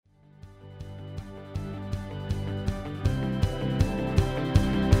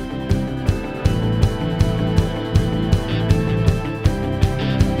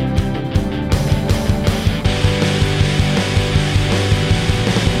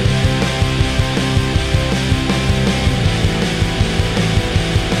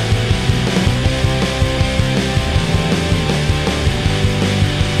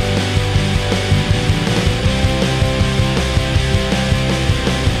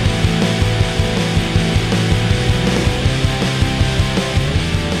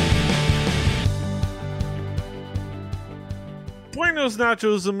Buenos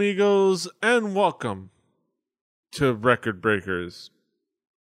nachos, amigos, and welcome to Record Breakers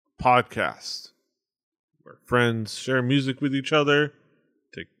podcast, where friends share music with each other,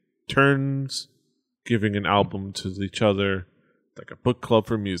 take turns giving an album to each other, like a book club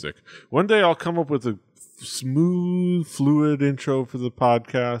for music. One day I'll come up with a smooth, fluid intro for the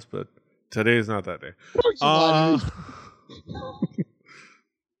podcast, but today is not that day.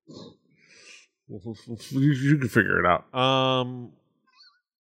 You can figure it out.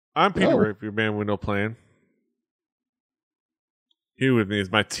 I'm Peter Rape, your man with no plan. Here with me is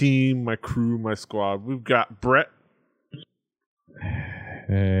my team, my crew, my squad. We've got Brett.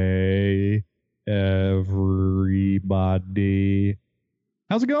 Hey, everybody.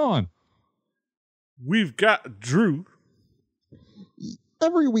 How's it going? We've got Drew.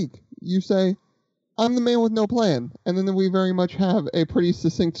 Every week you say, I'm the man with no plan, and then we very much have a pretty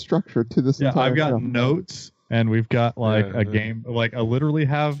succinct structure to this entire I've got show. notes, and we've got a game, I literally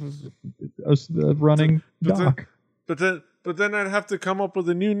have a running doc. But then I'd have to come up with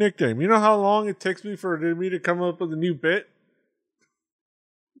a new nickname. You know how long it takes me for me to come up with a new bit?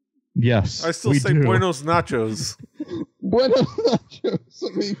 Yes, I still say do. Buenos Nachos. Buenos nachos,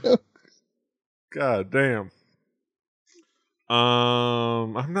 amigo. God damn.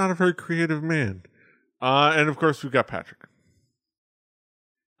 I'm not a very creative man. And of course we've got Patrick.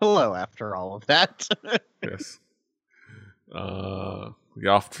 Hello, after all of that. Yes. We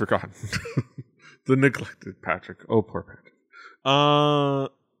oft forgotten. The neglected Patrick. Oh, poor Patrick.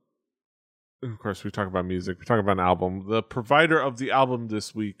 Of course, we talk about music. We talk about an album. The provider of the album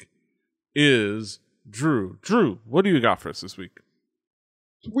this week is Drew. Drew, what do you got for us this week?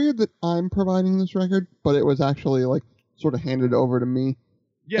 It's weird that I'm providing this record, but it was actually sort of handed over to me.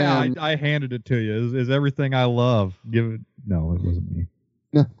 Yeah, I handed it to you. Is everything I love. Give it. No, it wasn't me.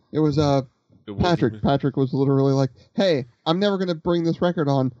 No, it was Me. Patrick. Patrick was literally like, hey, I'm never going to bring this record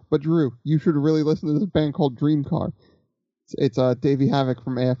on, but Drew, you should really listen to this band called Dream Car. It's Davey Havok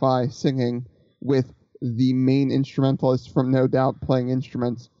from AFI singing with the main instrumentalist from No Doubt playing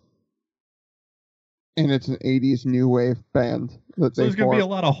instruments. And it's an 80s new wave band. So there's going to be a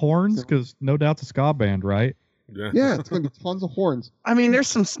lot of horns, because No Doubt's a ska band, right? Yeah, it's going to be tons of horns. I mean, there's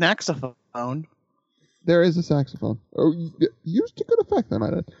some saxophone. There is a saxophone. Oh, used to good effect, I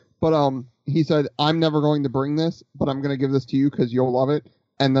might add. But he said, I'm never going to bring this, but I'm going to give this to you because you'll love it.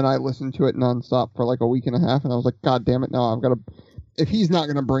 And then I listened to it nonstop for a week and a half, and I was like, God damn it, no, I've got to... If he's not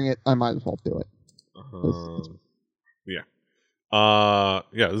going to bring it, I might as well do it. Yeah.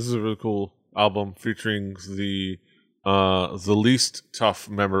 This is a really cool album featuring the least tough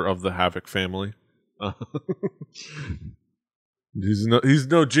member of the Havok family. He's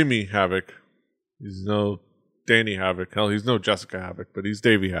no Jimmy Havok. He's no Danny Havok. Hell, he's no Jessica Havok, but he's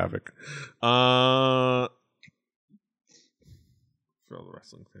Davey Havok. For all the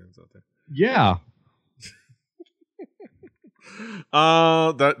wrestling fans out there. Yeah.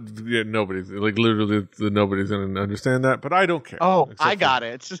 Nobody's literally nobody's gonna understand that, but I don't care. Oh, I got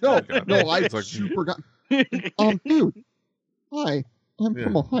it. No, I super got... dude. Hi. I'm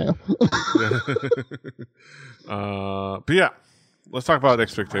from Ohio. But yeah, let's talk about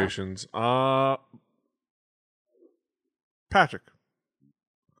expectations. Patrick,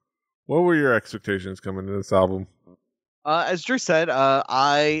 what were your expectations coming to this album? As Drew said,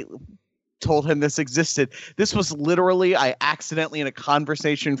 I told him this existed. This was literally, I accidentally, in a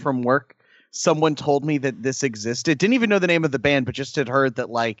conversation from work, someone told me that this existed. Didn't even know the name of the band, but just had heard that,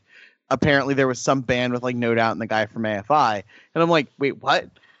 apparently there was some band with, No Doubt and the guy from AFI. And I'm like, wait, what?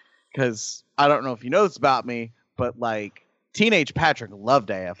 Because I don't know if you know this about me, but, Teenage Patrick loved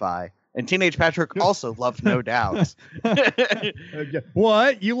AFI. And Teenage Patrick also loved No Doubt.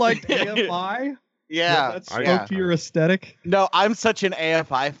 What? You liked AFI? Yeah. That spoke to your aesthetic? No, I'm such an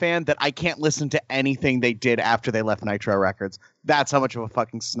AFI fan that I can't listen to anything they did after they left Nitro Records. That's how much of a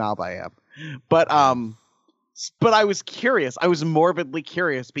fucking snob I am. But I was curious. I was morbidly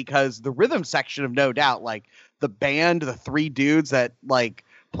curious because the rhythm section of No Doubt, the band, the three dudes that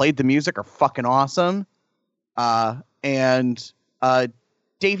played the music are fucking awesome. And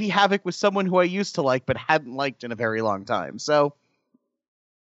Davey Havok was someone who I used to like but hadn't liked in a very long time. So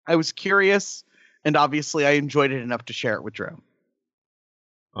I was curious, and obviously I enjoyed it enough to share it with Drew.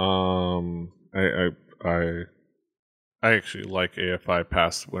 I actually like AFI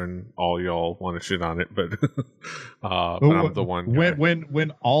past when all y'all want to shit on it, but I'm the one guy.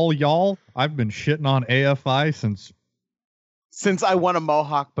 When all y'all, I've been shitting on AFI since I want a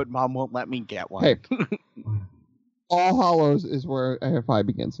mohawk, but Mom won't let me get one. Hey, All Hallows is where AFI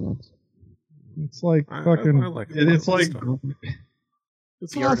begins and ends. It's like fucking. I like it's like.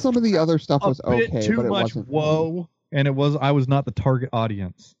 Some of the other stuff was a bit okay, too but it much wasn't. Whoa and I was not the target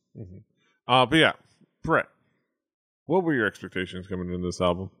audience. Mm-hmm. But yeah, Brett, what were your expectations coming into this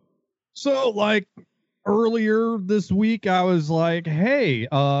album? So, like, earlier this week, I was like, hey,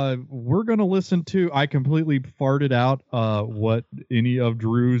 we're going to listen to, I completely farted out what any of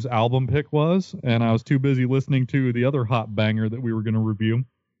Drew's album pick was, and I was too busy listening to the other hot banger that we were going to review.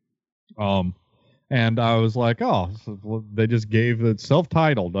 And I was like, oh, so they just gave it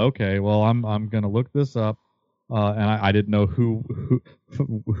self-titled. Okay, well, I'm going to look this up. And I didn't know who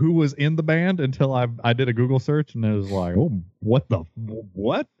was in the band until I did a Google search, and it was like, oh,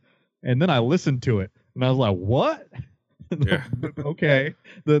 what? And then I listened to it, and I was like, what? Yeah. Okay.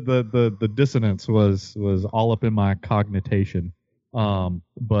 The dissonance was all up in my cognition.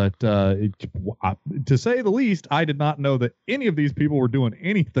 But to say the least, I did not know that any of these people were doing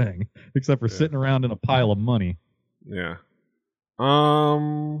anything except for sitting around in a pile of money. Yeah.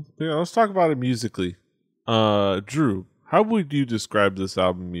 Yeah, let's talk about it musically. Drew, how would you describe this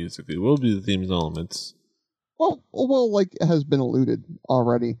album musically? What would be the themes and elements? Well, like has been alluded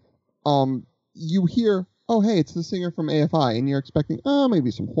already. You hear, oh, hey, it's the singer from AFI, and you're expecting,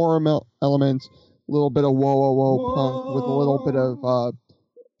 maybe some horror elements, a little bit of whoa punk with a little bit of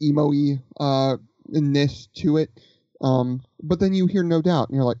emo-y ness to it. But then you hear No Doubt,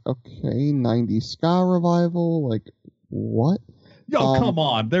 and you're like, okay, 90s ska revival, like, what? Yo, come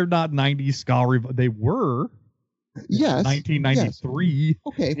on. They're not 90s ska revival. They were. Yes. 1993. Yes.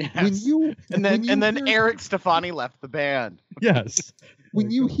 Okay. Yes. And then Eric Stefani left the band. Yes. When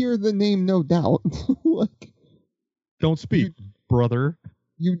you hear the name No Doubt, like, don't speak, brother.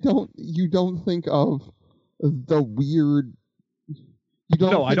 You don't think of the weird.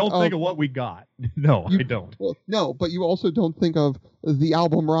 I don't think of what we got. No, I don't. Well, no, but you also don't think of the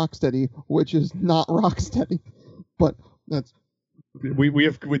album Rocksteady, which is not Rocksteady. But that's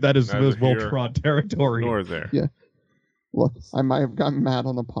that is well-trod territory. Nor there. Yeah. Look, I might have gotten mad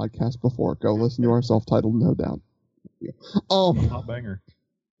on the podcast before. Go listen to our self-titled No Doubt. Hot banger.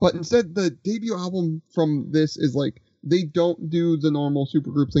 But instead, the debut album from this is like, they don't do the normal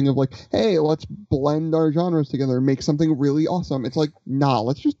supergroup thing of like, hey, let's blend our genres together and make something really awesome. It's like, nah,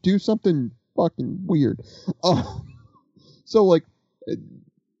 let's just do something fucking weird. So like,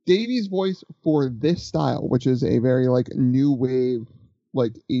 Davey's voice for this style, which is a very like new wave,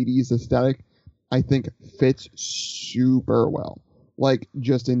 like 80s aesthetic, I think fits super well. Like,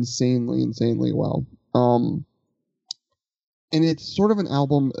 just insanely well. And it's sort of an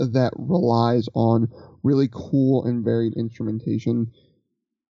album that relies on really cool and varied instrumentation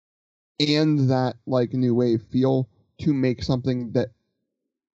and that like new wave feel to make something that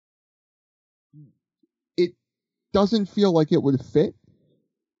it doesn't feel like it would fit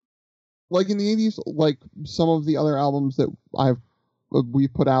like in the 80s, like some of the other albums that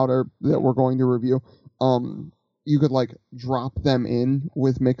we've put out or that we're going to review. You could like drop them in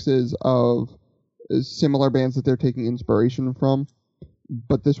with mixes of similar bands that they're taking inspiration from,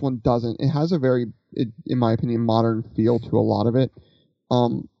 but this one doesn't. It has a very, in my opinion, modern feel to a lot of it.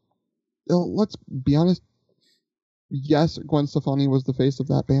 Let's be honest. Yes, Gwen Stefani was the face of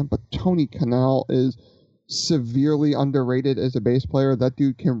that band, but Tony Kanal is severely underrated as a bass player. That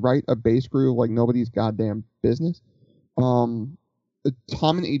dude can write a bass groove like nobody's goddamn business. Tom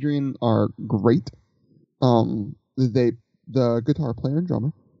and Adrian are great. The guitar player and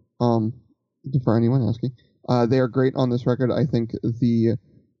drummer. For anyone asking, they are great on this record. I think the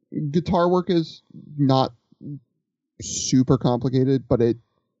guitar work is not super complicated, but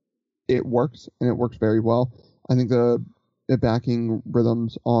it works, and it works very well. I think the backing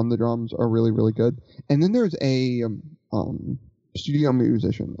rhythms on the drums are really, really good. And then there's a studio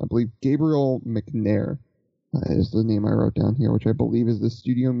musician, I believe Gabriel McNair is the name I wrote down here, which I believe is the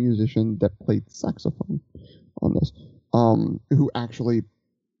studio musician that played saxophone on this, who actually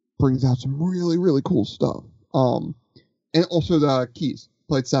brings out some really, really cool stuff. And also the keys,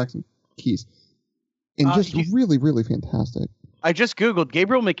 played sax and keys. And just really, really fantastic. I just Googled.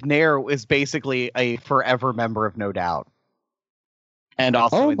 Gabriel McNair is basically a forever member of No Doubt. And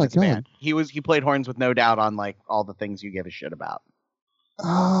also in this band. He played horns with No Doubt on like all the things you give a shit about.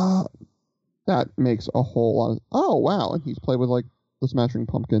 That makes a whole lot of... Oh, wow. And he's played with like the Smashing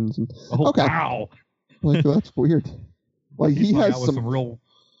Pumpkins. And, okay. Wow. Like, that's weird. Like, he has some real...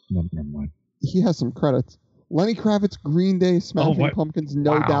 No, never mind. He has some credits. Lenny Kravitz, Green Day, Smashing Pumpkins,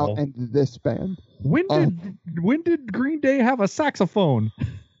 No Doubt, and this band. When did Green Day have a saxophone?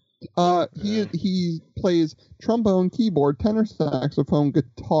 He plays trombone, keyboard, tenor saxophone,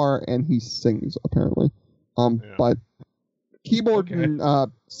 guitar, and he sings apparently. But keyboard and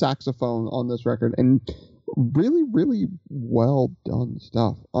saxophone on this record, and really, really well done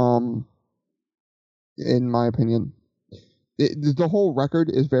stuff. In my opinion, the whole record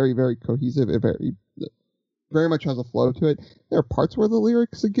is very, very cohesive. It very much has a flow to it. There are parts where the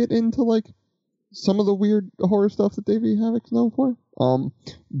lyrics get into like some of the weird horror stuff that Davey Havok's known for.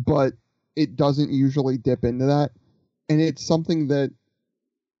 But it doesn't usually dip into that. And it's something that,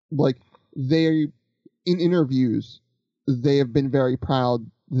 like, in interviews, they have been very proud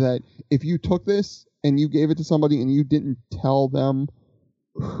that if you took this and you gave it to somebody and you didn't tell them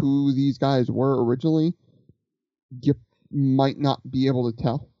who these guys were originally, you might not be able to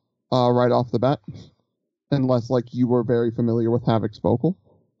tell right off the bat, unless, like, you were very familiar with Havok's vocal.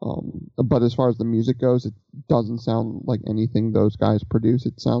 But as far as the music goes, it doesn't sound like anything those guys produce.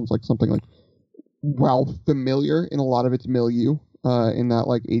 It sounds like something like, while familiar in a lot of its milieu, in that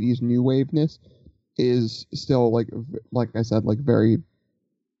like 80s new waveness, is still like I said, like very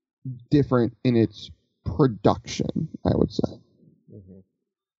different in its production, I would say.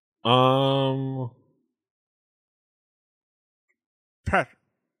 Patrick,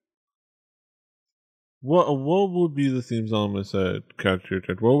 what would be the theme song that capture your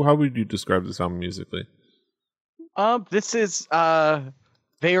attention? How would you describe this album musically? This is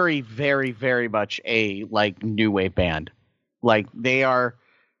very, very, very much a like new wave band. Like, they are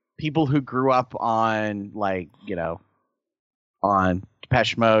people who grew up on, like, you know, on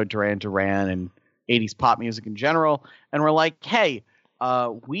Depeche Mode, Duran Duran, and 80s pop music in general, and we're like, hey,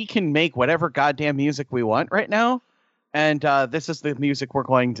 we can make whatever goddamn music we want right now, and this is the music we're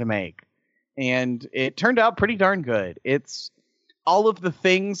going to make. And it turned out pretty darn good. It's all of the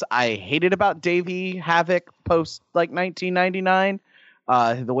things I hated about Davey Havok post like 1999.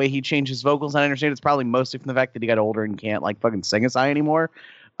 The way he changed his vocals, I understand it's probably mostly from the fact that he got older and can't like fucking sing as high anymore.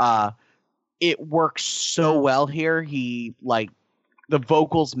 It works so well here. He like the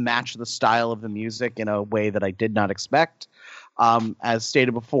vocals match the style of the music in a way that I did not expect. As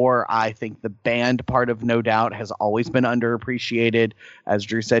stated before, I think the band part of No Doubt has always been underappreciated. As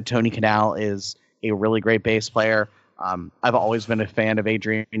Drew said, Tony Kanal is a really great bass player. I've always been a fan of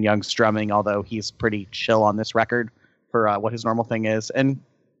Adrian Young's strumming, although he's pretty chill on this record for what his normal thing is. And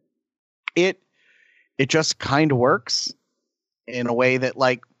it just kind of works in a way that,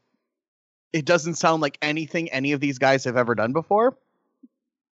 like, it doesn't sound like anything any of these guys have ever done before.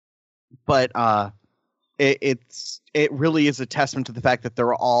 But it really is a testament to the fact that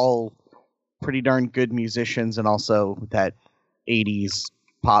they're all pretty darn good musicians, and also that 80s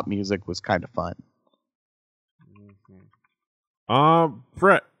pop music was kind of fun.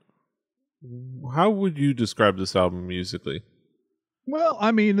 Brett, how would you describe this album musically? Well,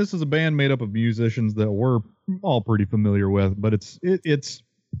 I mean, this is a band made up of musicians that we're all pretty familiar with, but it's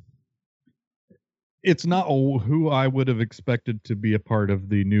not who I would have expected to be a part of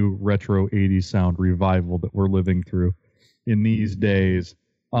the new retro 80s sound revival that we're living through in these days.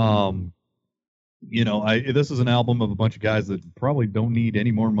 You know, this is an album of a bunch of guys that probably don't need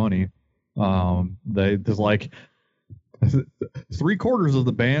any more money. There's like 3/4 of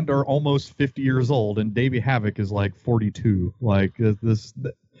the band are almost 50 years old, and Davey Havok is like 42. Like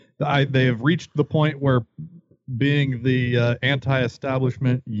they have reached the point where being the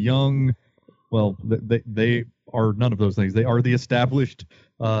anti-establishment young. Well, they are none of those things. They are the established.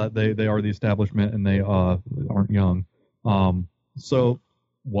 They are the establishment, and they aren't young. So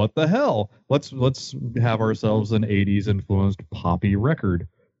what the hell? Let's have ourselves an 80s influenced poppy record.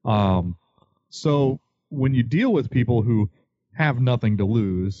 So when you deal with people who have nothing to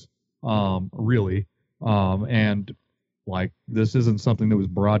lose, really, and like this isn't something that was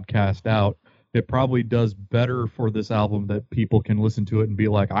broadcast out, it probably does better for this album that people can listen to it and be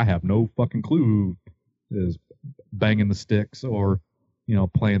like, I have no fucking clue who is banging the sticks or, you know,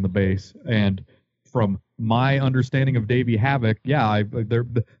 playing the bass. And from my understanding of Davey Havok, yeah, there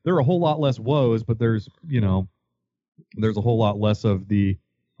are a whole lot less woes, but there's a whole lot less of the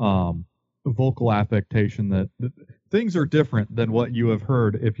vocal affectation that things are different than what you have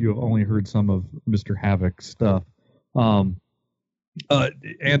heard if you have only heard some of Mr. Havok's stuff. And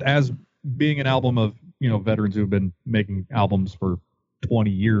as being an album of, you know, veterans who have been making albums for 20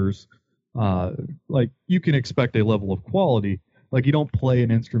 years, like you can expect a level of quality. Like you don't play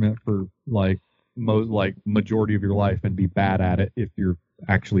an instrument for like majority of your life and be bad at it if you're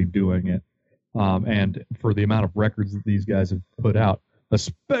actually doing it. And for the amount of records that these guys have put out,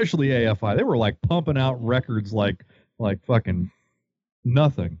 especially AFI, they were like pumping out records like fucking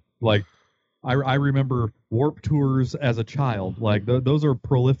nothing. Like I remember Warped Tours as a child. Like those are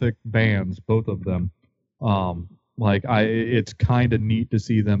prolific bands, both of them. It's kind of neat to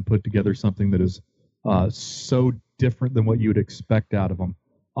see them put together something that is so different than what you would expect out of them.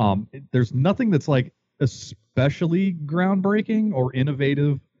 There's nothing that's like especially groundbreaking or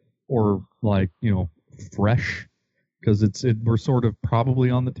innovative or like, you know, fresh because we're sort of probably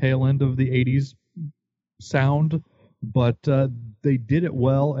on the tail end of the 80s sound, but they did it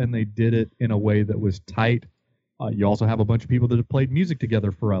well, and they did it in a way that was tight. You also have a bunch of people that have played music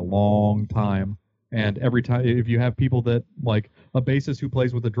together for a long time, and every time, if you have people that, like a bassist who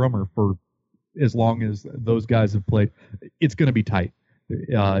plays with a drummer for as long as those guys have played, it's going to be tight.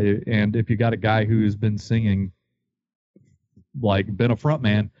 And if you got a guy who's been singing, like been a front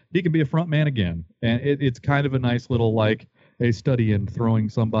man, he can be a front man again. And it's kind of a nice little, like, a study in throwing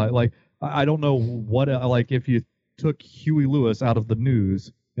somebody, like, I don't know what, like, if you took Huey Lewis out of the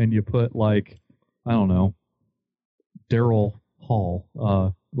News and you put, like, I don't know, Daryl Hall,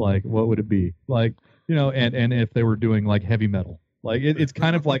 like, what would it be? Like, you know, and if they were doing, like, heavy metal. Like, it's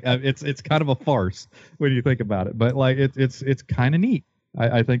kind of like, it's kind of a farce when you think about it. But, like, it's kind of neat.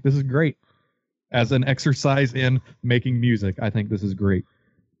 I think this is great. As an exercise in making music, I think this is great.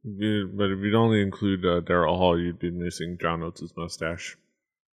 Yeah, but if you'd only include Daryl Hall, you'd be missing John Oates' mustache.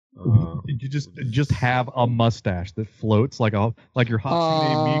 You just have a mustache that floats like your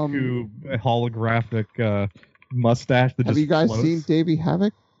Hatsune Miku holographic mustache that have just you guys floats. seen Davey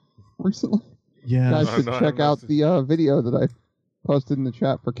Havoc recently? Yeah. You guys should check out the video that I posted in the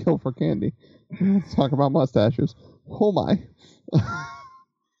chat for Kill for Candy. Let's talk about mustaches. Oh my.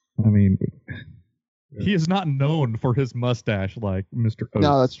 I mean, he is not known for his mustache like Mr. Oates.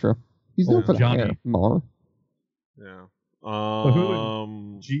 No, that's true. He's known for the Johnny. hair more. Yeah.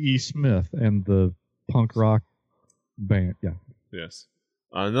 G.E. Smith and the punk rock band. Yeah. Yes.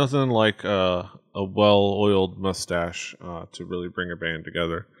 Nothing like a well-oiled mustache to really bring a band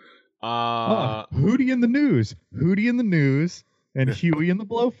together. Hootie in the News. Hootie in the News and Huey and the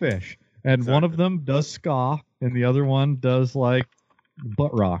Blowfish. And one of them does ska, and the other one does, like,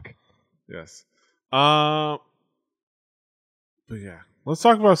 butt rock. Yes. But yeah, let's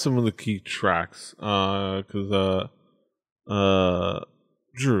talk about some of the key tracks. Because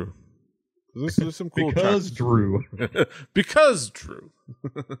Drew, there's some cool because tracks. Drew. Because Drew.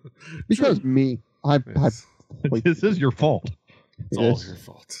 Because me. This is your fault. It's all your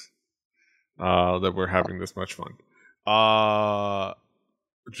fault. That we're having this much fun.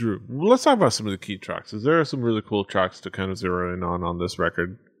 Drew, let's talk about some of the key tracks. Is there some really cool tracks to kind of zero in on this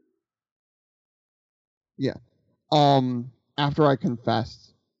record? Yeah. After I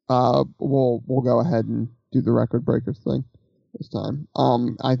confessed, we'll go ahead and do the record breakers thing this time.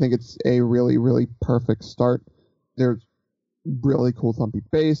 I think it's a really, really perfect start. There's really cool thumpy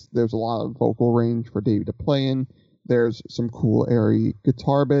bass. There's a lot of vocal range for Davey to play in. There's some cool airy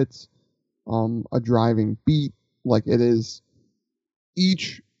guitar bits. A driving beat. Like, it is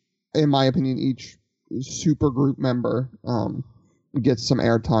in my opinion, each super group member gets some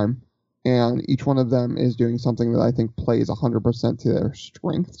airtime, and each one of them is doing something that I think plays 100% to their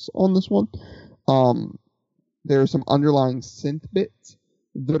strengths on this one. There's some underlying synth bits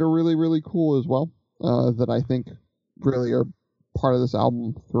that are really, really cool as well, that I think really are part of this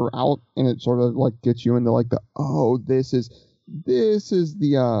album throughout, and it sort of like gets you into like this is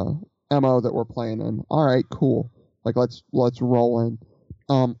the MO that we're playing in. All right, cool. Like, let's roll in.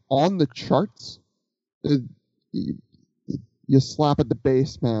 On the charts, you slap at the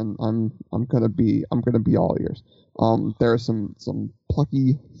bass, man. I'm gonna be all ears. There's some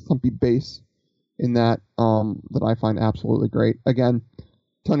plucky, thumpy bass in that that I find absolutely great. Again,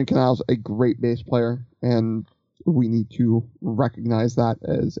 Tony Kanal's a great bass player, and we need to recognize that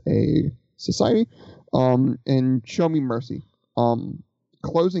as a society. And Show Me Mercy.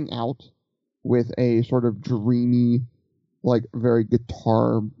 Closing out with a sort of dreamy, like, very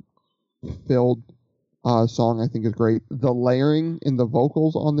guitar-filled song, I think is great. The layering in the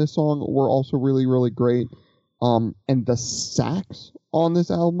vocals on this song were also really, really great. And the sax on this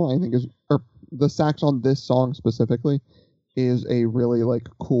album, I think the sax on this song specifically is a really, like,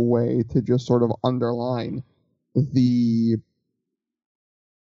 cool way to just sort of underline the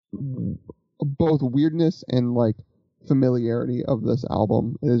both weirdness and, like, familiarity of this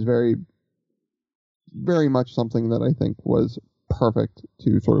album. It is very, very much something that I think was perfect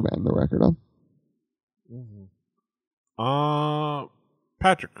to sort of end the record on.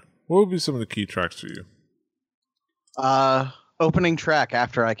 Patrick, what would be some of the key tracks for you? Opening track,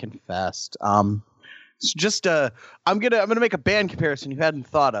 After I Confessed. It's just I'm gonna make a band comparison you hadn't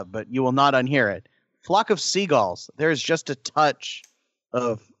thought of, but you will not unhear it. Flock of Seagulls. There's just a touch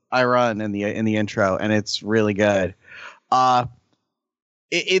of I Run in the intro, and it's really good.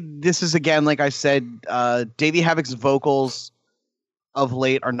 This is, again, like I said, Davey Havoc's vocals of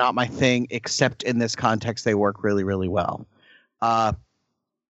late are not my thing, except in this context, they work really, really well. On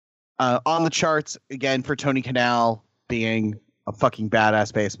the charts, again, for Tony Kanal being a fucking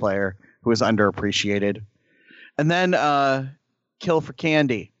badass bass player who is underappreciated. And then Kill for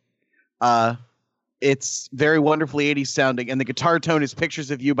Candy. It's very wonderfully 80s sounding, and the guitar tone is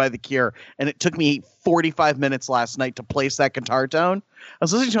Pictures of You by The Cure. And it took me 45 minutes last night to place that guitar tone. I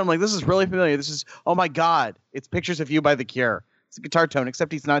was listening to it, I'm like, this is really familiar. This is, oh my God, it's Pictures of You by The Cure. It's a guitar tone,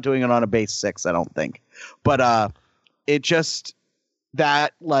 except he's not doing it on a bass 6, I don't think. But it just,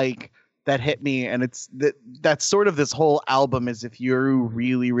 that hit me, and that's sort of this whole album is if you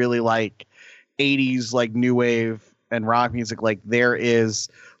really, really like 80s, like new wave and rock music, like there is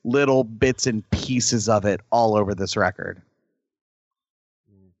little bits and pieces of it all over this record.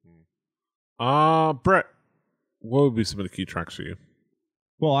 Brett, what would be some of the key tracks for you?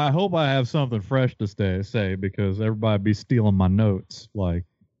 Well, I hope I have something fresh to say because everybody be stealing my notes like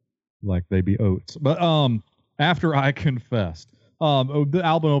they be oats. But after I confessed, the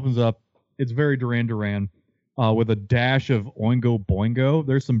album opens up. It's very Duran Duran, with a dash of Oingo Boingo.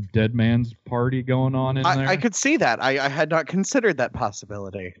 There's some Dead Man's Party going on in there. I could see that. I had not considered that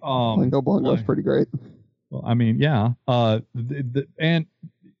possibility. Oingo Boingo is pretty great. Well, I mean, yeah. And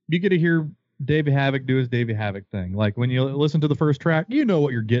you get to hear Davey Havok do his Davey Havok thing. Like when you listen to the first track, you know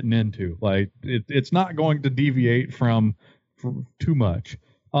what you're getting into. Like it's not going to deviate from too much.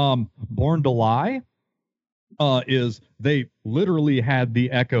 Born to Lie is they literally had the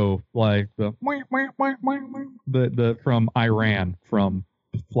echo like the from Iran from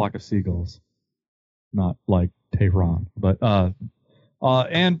Flock of Seagulls, not like Tehran, but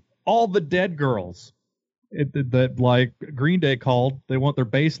and all the Dead Girls that like Green Day called, they want their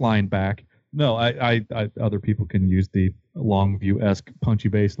bass line back. No, I other people can use the Longview-esque punchy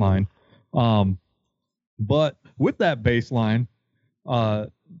bass line. But with that bass line,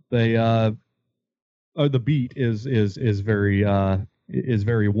 the beat is very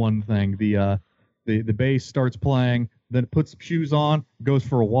one thing. The bass starts playing, then it puts shoes on, goes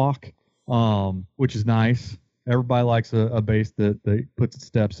for a walk, which is nice. Everybody likes a bass that puts its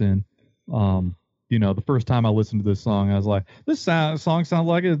steps in. The first time I listened to this song, I was like, this song sounds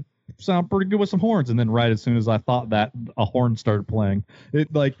like it sound pretty good with some horns. And then right as soon as I thought that, a horn started playing.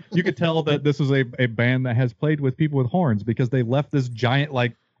 It like you could tell that this is a band that has played with people with horns because they left this giant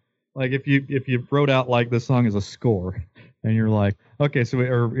like if you wrote out like this song as a score and you're like, okay, so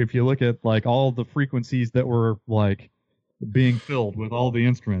or if you look at like all the frequencies that were like being filled with all the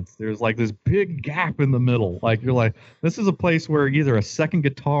instruments, there's like this big gap in the middle. Like you're like, this is a place where either a second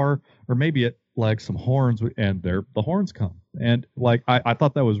guitar or maybe it like some horns, and the horns come. And like I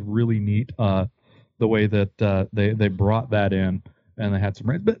thought that was really neat, the way that they brought that in, and they had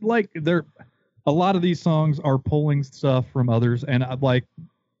some, but like a lot of these songs are pulling stuff from others, and like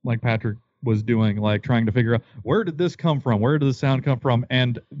Patrick was doing, like trying to figure out where did this come from, where did the sound come from.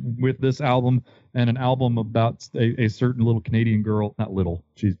 And with this album and an album about a certain little Canadian girl, not little,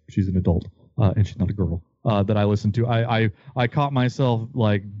 she's an adult, and she's not a girl, that I listened to, I caught myself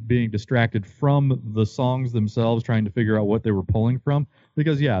like being distracted from the songs themselves, trying to figure out what they were pulling from,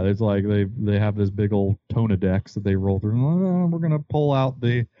 because yeah, there's like they have this big old Tonadex that they roll through. We're gonna pull out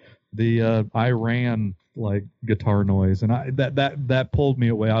the Iran like guitar noise, and that pulled me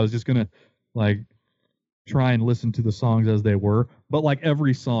away. I was just gonna like try and listen to the songs as they were, but like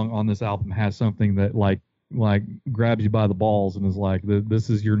every song on this album has something that like grabs you by the balls and is like, this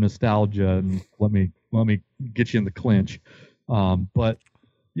is your nostalgia, and let me get you in the clinch. But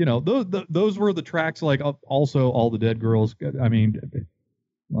those were the tracks. Like also all the Dead Girls. I mean,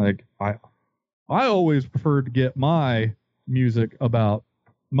 like I always preferred to get my music about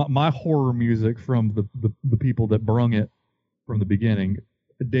my horror music from the people that brung it from the beginning.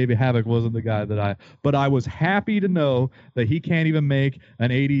 Davey Havok wasn't the guy but I was happy to know that he can't even make an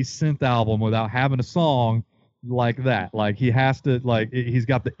 80s synth album without having a song like that. Like he has to, like he's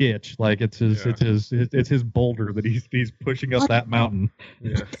got the itch, like it's his boulder that he's pushing up that mountain.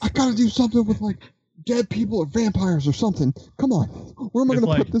 Yeah. I gotta do something with like dead people or vampires or something. Come on, where am I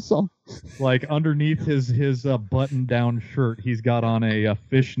gonna put this song? Like underneath his button down shirt, he's got on a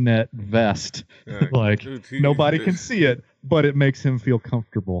fishnet vest. Yeah. Like nobody can see it, but it makes him feel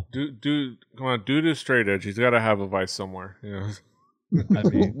comfortable. Dude, come on, dude is straight edge. He's got to have a vice somewhere. I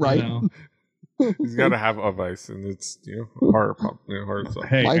mean, right. He's got to have a vice, and it's hard stuff.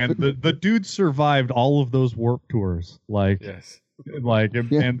 Hey, and the dude survived all of those Warped tours. Like, yes, like Yeah.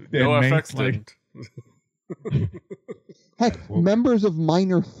 and no main, effects like, didn't. Heck, members of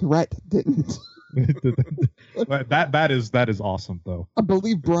Minor Threat didn't. that is awesome though. I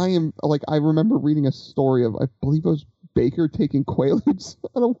believe Brian, like I remember reading a story of, I believe it was Baker taking Quaaludes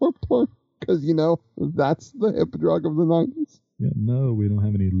on a Warped tour, because that's the hip drug of the 90s. Yeah, no, we don't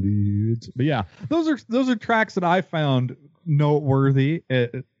have any leads. But yeah, those are tracks that I found noteworthy.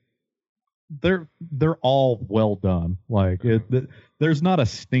 they're all well done. Like there's not a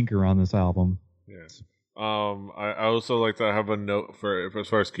stinker on this album. Yes. I also like to have a note for as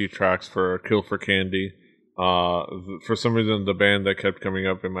far as key tracks for Kill for Candy. For some reason, the band that kept coming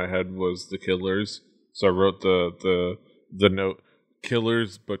up in my head was the Killers, so I wrote the note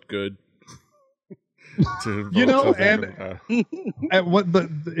 "Killers but good." And what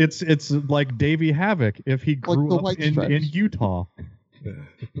it's like Davey Havoc if he grew like up in Utah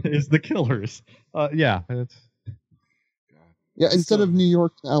is the Killers. Yeah, it's instead of New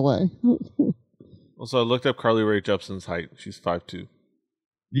York to LA. Also, I looked up Carly Rae Jepsen's height. She's 5'2".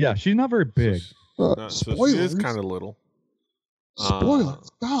 Yeah, she's not very big. So she is kind of little. Spoilers.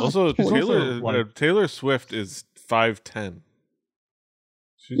 God, also, spoilers. Taylor Swift is 5'10".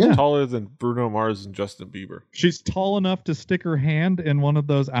 She's taller than Bruno Mars and Justin Bieber. She's tall enough to stick her hand in one of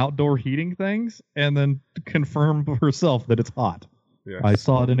those outdoor heating things and then confirm herself that it's hot. Yes. I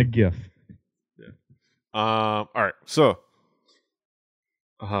saw it in a GIF. Yeah. All right. So,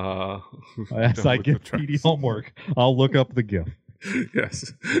 as I get PD homework, I'll look up the GIF.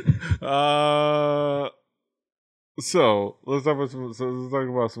 Yes. So let's talk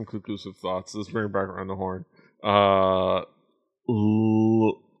about some conclusive thoughts. Let's bring it back around the horn.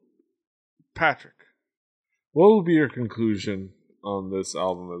 Patrick, what will be your conclusion on this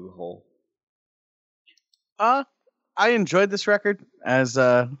album as a whole? I enjoyed this record as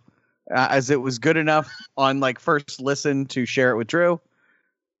it was good enough on like first listen to share it with Drew,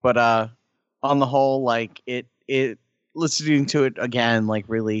 but on the whole, like it listening to it again, like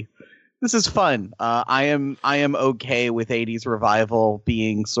really, this is fun. I am okay with 80s revival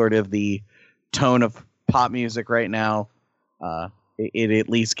being sort of the tone of pop music right now. It at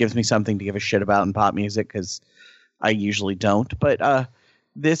least gives me something to give a shit about in pop music because I usually don't. But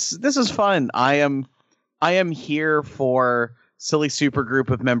this is fun. I am here for silly supergroup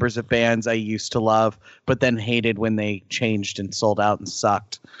of members of bands I used to love, but then hated when they changed and sold out and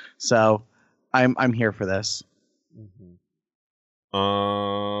sucked. So I'm here for this. Mm-hmm.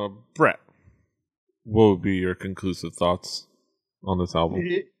 Brett, what would be your conclusive thoughts on this album?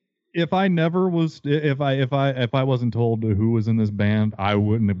 If I wasn't told who was in this band, I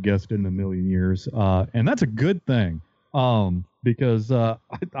wouldn't have guessed it in a million years. And that's a good thing. Because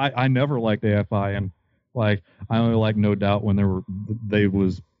I never liked AFI, and like I only liked No Doubt when they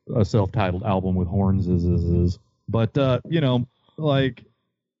was a self-titled album with horns is. But like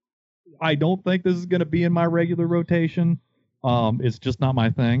I don't think this is gonna be in my regular rotation. It's just not my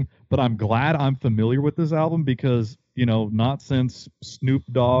thing. But I'm glad I'm familiar with this album because not since Snoop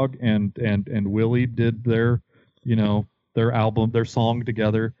Dogg and Willie did their album, their song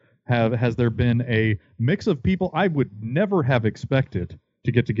together, has there been a mix of people I would never have expected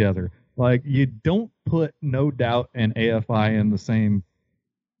to get together. Like, you don't put No Doubt and AFI in the same.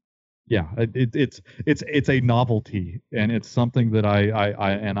 Yeah, it's a novelty, and it's something that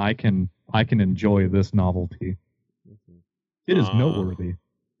I can enjoy this novelty. It is noteworthy.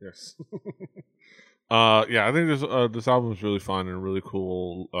 Yes. Yeah, I think this album is really fun and really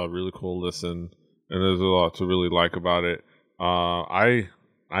cool listen, and there's a lot to really like about it. I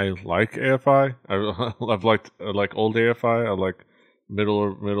like AFI. I've liked old AFI. I like middle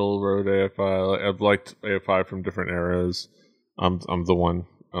road AFI. I've liked AFI from different eras. I'm the one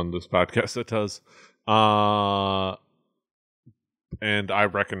on this podcast that does. And I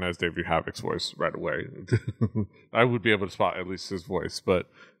recognize Davey Havoc's voice right away. I would be able to spot at least his voice, but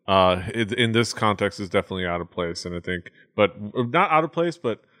in this context is definitely out of place, and I think, but not out of place,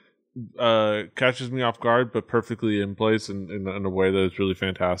 but catches me off guard, but perfectly in place in a way that is really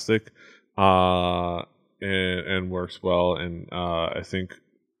fantastic, and works well. And I think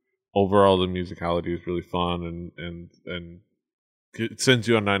overall the musicality is really fun, and it sends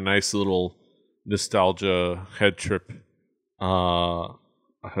you on a nice little nostalgia head trip.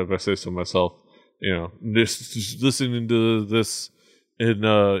 If I say so myself, just listening to this in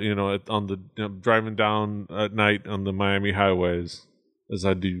on the driving down at night on the Miami highways as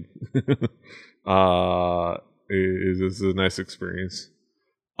I do, is a nice experience.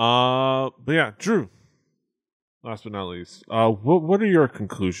 But yeah, Drew. Last but not least, what are your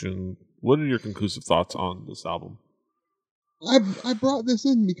conclusive thoughts on this album? I brought this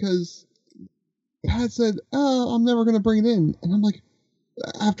in because Pat said, "Oh, I'm never going to bring it in," and I'm like,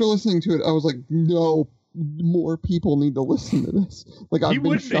 after listening to it, I was like, "No, more people need to listen to this." Like, I've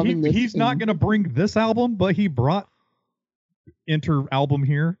been shoving this. He's not going to bring this album, but he brought Enter album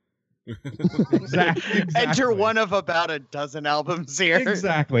here. Exactly. Enter one of about a dozen albums here.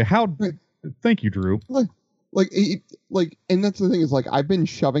 Exactly. Thank you, Drew. And that's the thing is, like, I've been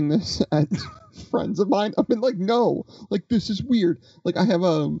shoving this at friends of mine. I've been like, "No, like, this is weird." Like, I have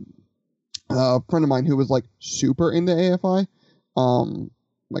a friend of mine who was like super into AFI,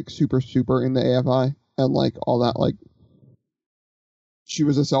 like super into AFI and like all that. Like, she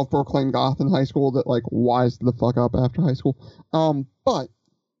was a self-proclaimed goth in high school that like wised the fuck up after high school. But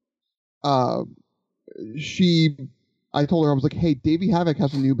I told her, I was like, hey, Davey Havoc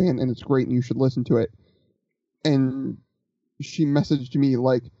has a new band and it's great and you should listen to it. And she messaged me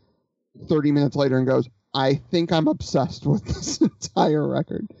like 30 minutes later and goes, I think I'm obsessed with this entire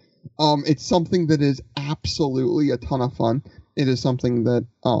record. It's something that is absolutely a ton of fun. It is something that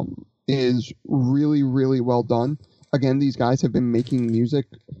is really, really well done. Again, these guys have been making music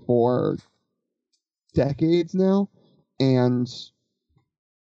for decades now, and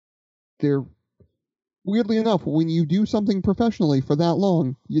they're, weirdly enough, when you do something professionally for that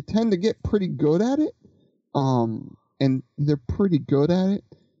long, you tend to get pretty good at it. And they're pretty good at it,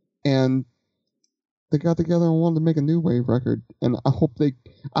 and they got together and wanted to make a new wave record, and I hope they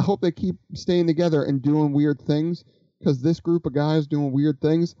keep staying together and doing weird things, because this group of guys doing weird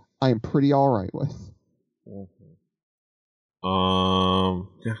things, I am pretty alright with.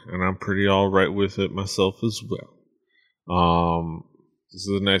 Yeah, and I'm pretty alright with it myself as well. This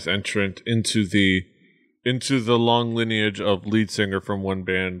is a nice entrant into the long lineage of lead singer from one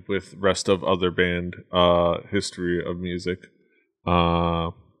band with rest of other band history of music.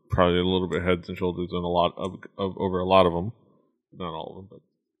 Probably a little bit heads and shoulders and a lot of over a lot of them, not all of them, but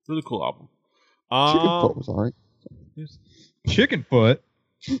really cool album. Chickenfoot was alright. Yes. Chickenfoot.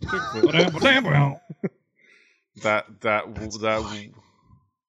 That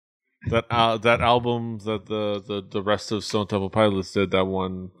album that the rest of Stone Temple Pilots did, that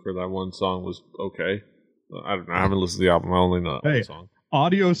one song was okay. I don't know. I haven't listened to the album. I only know that one song.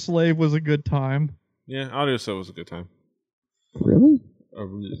 Audio Slave was a good time. Yeah, Audio Slave was a good time. Really? A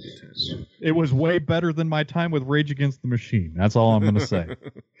really good time. It was way better than my time with Rage Against the Machine. That's all I'm going to say.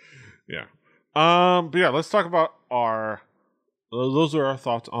 Yeah. But yeah, let's talk about those are our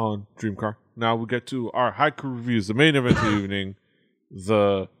thoughts on Dreamcar. Now we get to our haiku reviews, the main event of the evening,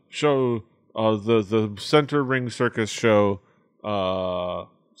 the show, the Center Ring Circus show,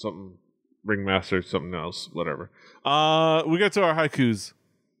 something Ringmaster, something else, whatever. We get to our haikus.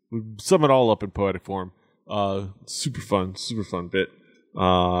 We sum it all up in poetic form. Super fun bit.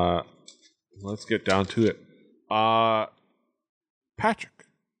 Let's get down to it. Patrick,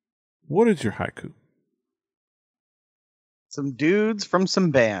 what is your haiku? Some dudes from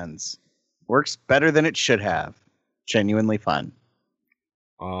some bands. Works better than it should have. Genuinely fun.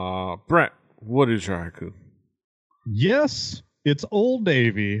 Brett, what is your haiku? Yes, it's Old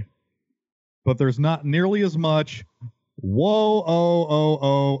Davy, but there's not nearly as much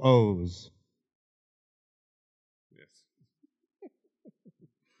whoa-oh-oh-oh-ohs. Yes.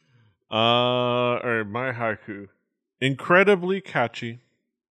 All right, my haiku. Incredibly catchy,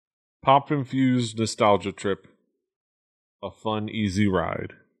 pop-infused nostalgia trip, a fun, easy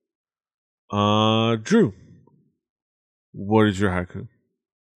ride. Drew, what is your haiku?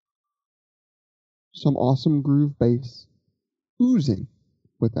 Some awesome groove bass, oozing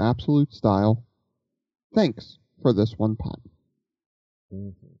with absolute style. Thanks for this one, Pat.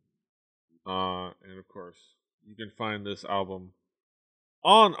 Mm-hmm. And of course, you can find this album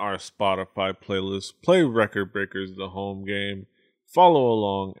on our Spotify playlist. Play Record Breakers, the home game. Follow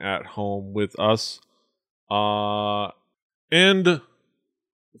along at home with us. And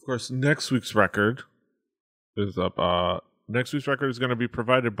of course, next week's record is up. Next week's record is going to be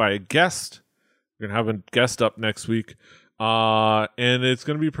provided by a guest. We're going to have a guest up next week. And it's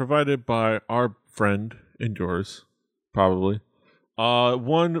going to be provided by our friend and yours, probably.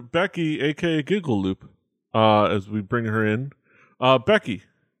 One Becky, aka Giggle Loop, as we bring her in. Becky,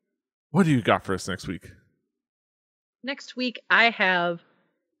 what do you got for us next week? Next week, I have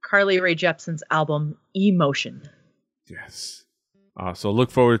Carly Rae Jepsen's album, Emotion. Yes. So look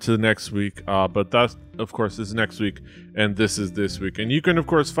forward to the next week. But that, of course, is next week, and this is this week. And you can, of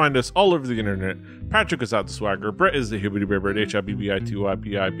course, find us all over the internet. Patrick is out the swagger. Brett is the Hibbity Bear Bird,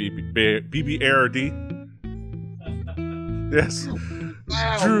 HIBBITYPIBBARD. Yes.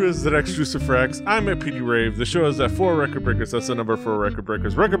 Drew is the next Drucer for X. I'm at PD Rave. The show is at 4 Record Breakers. That's the number 4 Record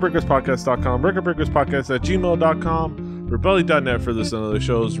Breakers. RecordBreakersPodcast.com. RecordBreakersPodcast@gmail.com. Rebelli.net for this and other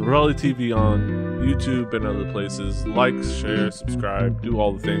shows. Rebelli TV on YouTube and other places. Like, share, subscribe, do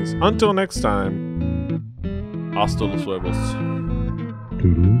all the things. Until next time, hasta los huevos.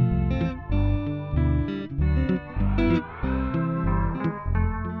 Toodaloo.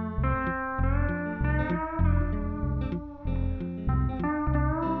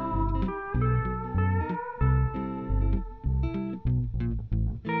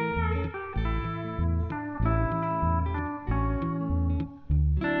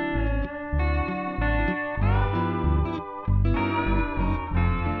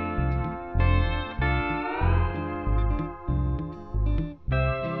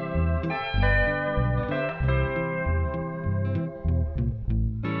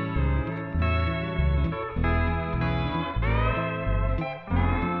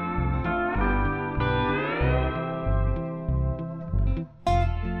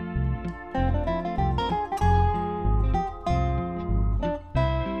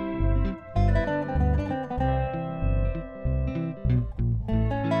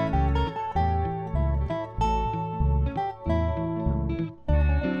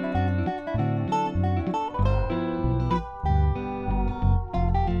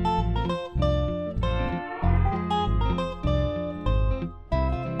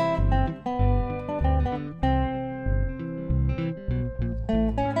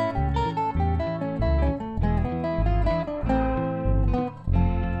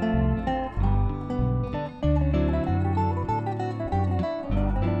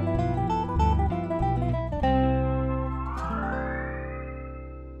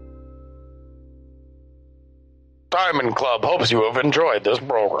 Diamond Club hopes you have enjoyed this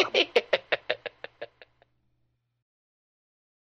program.